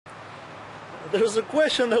there's a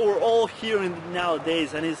question that we're all hearing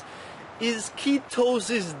nowadays, and is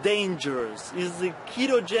ketosis dangerous? Is the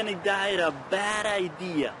ketogenic diet a bad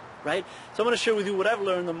idea, right? So I'm going to share with you what I've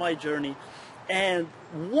learned on my journey. And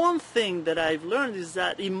one thing that I've learned is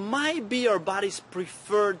that it might be our body's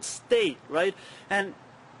preferred state, right? And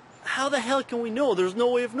how the hell can we know? There's no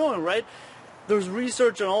way of knowing, right? There's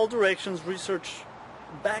research in all directions, research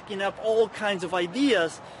backing up all kinds of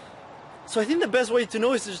ideas. So I think the best way to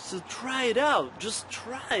know is just to try it out. Just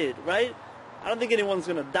try it, right? I don't think anyone's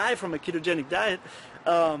going to die from a ketogenic diet.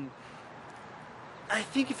 I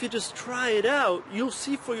think if you just try it out, you'll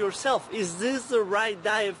see for yourself, is this the right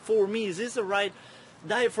diet for me? Is this the right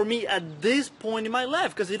diet for me at this point in my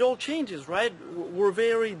life? Because it all changes, right? We're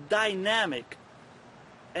very dynamic.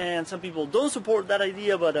 And some people don't support that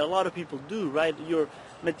idea, but a lot of people do, right? Your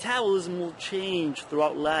metabolism will change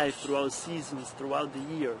throughout life, throughout seasons, throughout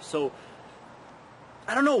the year. So,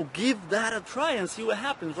 I don't know, give that a try and see what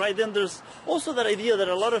happens, right? Then there's also that idea that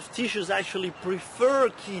a lot of tissues actually prefer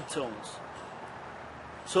ketones.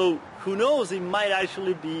 So, who knows, it might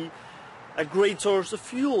actually be a great source of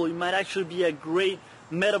fuel. It might actually be a great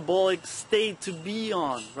metabolic state to be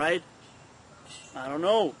on, right? I don't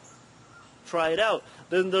know. Try it out.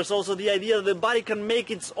 Then there's also the idea that the body can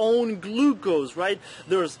make its own glucose, right?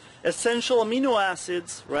 There's essential amino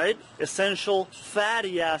acids, right? Essential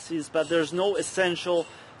fatty acids, but there's no essential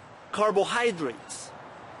carbohydrates,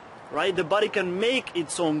 right? The body can make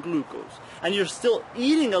its own glucose. And you're still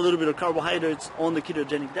eating a little bit of carbohydrates on the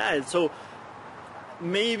ketogenic diet. So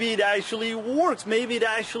maybe it actually works. Maybe it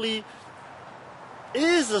actually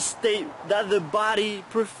is a state that the body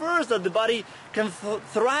prefers, that the body can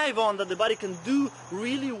thrive on, that the body can do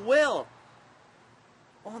really well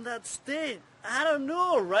on that state. I don't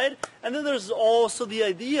know, right? And then there's also the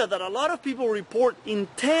idea that a lot of people report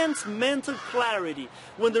intense mental clarity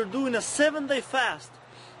when they're doing a 7-day fast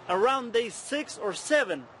around day 6 or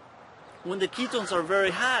 7 when the ketones are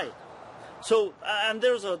very high. So, and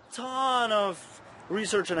there's a ton of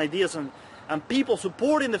research and ideas and people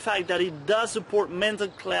supporting the fact that it does support mental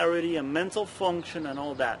clarity and mental function and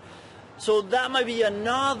all that. So that might be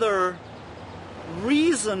another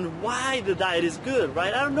reason why the diet is good,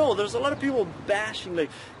 right? I don't know. There's a lot of people bashing, like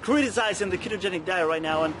criticizing the ketogenic diet right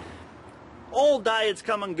now, and all diets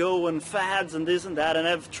come and go and fads and this and that, and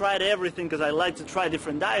I've tried everything because I like to try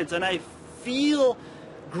different diets, and I feel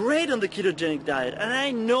great on the ketogenic diet. And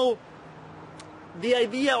I know the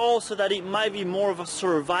idea also that it might be more of a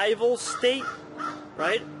survival state,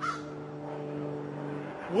 right?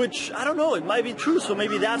 Which, I don't know, it might be true. So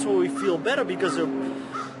maybe that's where we feel better, because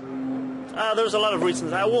there's a lot of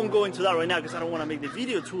reasons. I won't go into that right now because I don't want to make the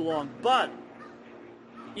video too long. But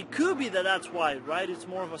it could be that that's why, right? It's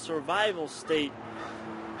more of a survival state.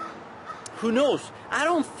 Who knows? I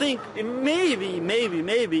don't think, maybe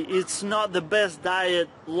it's not the best diet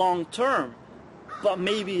long term. But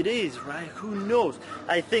maybe it is, right? Who knows?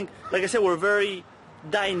 I think, like I said, we're very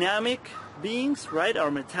dynamic beings, right?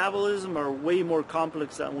 Our metabolism are way more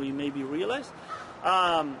complex than we maybe realize.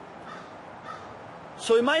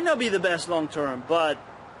 So it might not be the best long term, but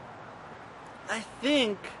I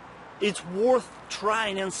think it's worth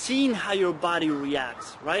trying and seeing how your body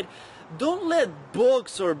reacts, right? Don't let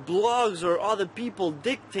books or blogs or other people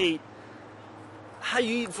dictate how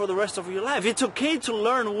you eat for the rest of your life. It's okay to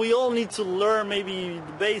learn. We all need to learn maybe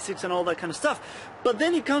the basics and all that kind of stuff. But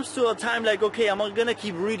then it comes to a time like, okay, am I going to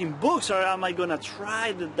keep reading books, or am I going to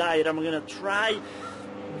try the diet? Am I going to try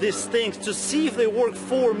these things to see if they work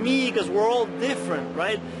for me? Because we're all different,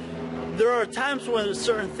 right? There are times when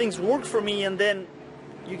certain things work for me, and then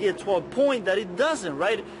you get to a point that it doesn't,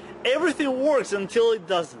 right? Everything works until it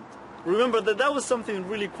doesn't. Remember that was something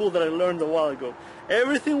really cool that I learned a while ago.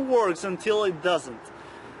 Everything works until it doesn't.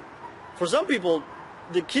 For some people,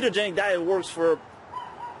 the ketogenic diet works for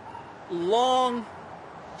a long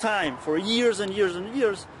time, for years and years and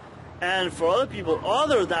years, and for other people,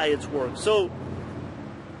 other diets work. So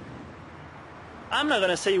I'm not going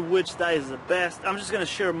to say which diet is the best. I'm just going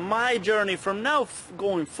to share my journey from now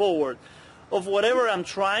going forward of whatever I'm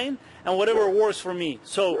trying and whatever works for me.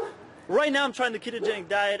 So right now I'm trying the ketogenic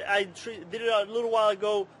diet. I did it a little while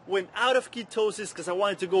ago, went out of ketosis because I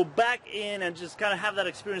wanted to go back in and just kind of have that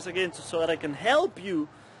experience again so that I can help you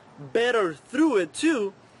better through it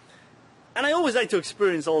too. And I always like to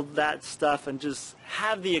experience all that stuff and just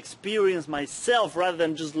have the experience myself rather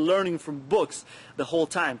than just learning from books the whole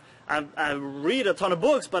time. I read a ton of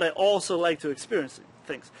books, but I also like to experience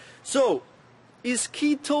things. So, is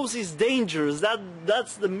ketosis dangerous?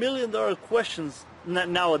 That's the $1 million questions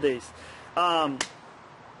nowadays. I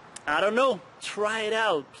don't know. try it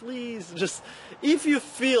out, please. Just if you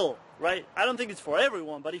feel, right, I don't think it's for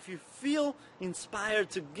everyone, but if you feel inspired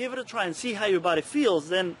to give it a try and see how your body feels,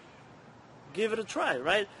 then give it a try,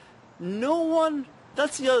 right? No one,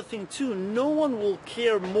 that's the other thing too, no one will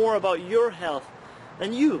care more about your health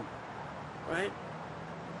than you, right?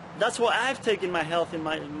 That's why I've taken my health in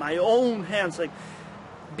my own hands, like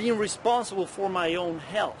being responsible for my own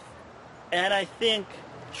health. And I think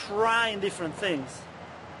trying different things,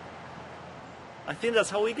 I think that's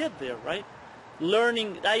how we get there, right?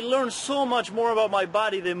 I learn so much more about my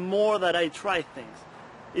body the more that I try things.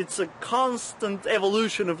 It's a constant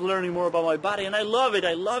evolution of learning more about my body, and I love it.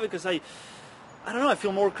 I love it because I don't know, I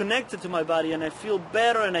feel more connected to my body, and I feel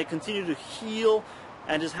better, and I continue to heal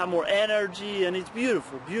and just have more energy, and it's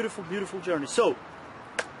beautiful, beautiful, beautiful journey. So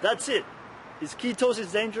that's it. Is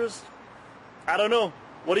ketosis dangerous? I don't know.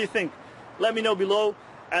 What do you think? Let me know below,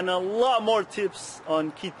 and a lot more tips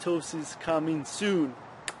on ketosis coming soon.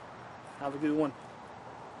 Have a good one.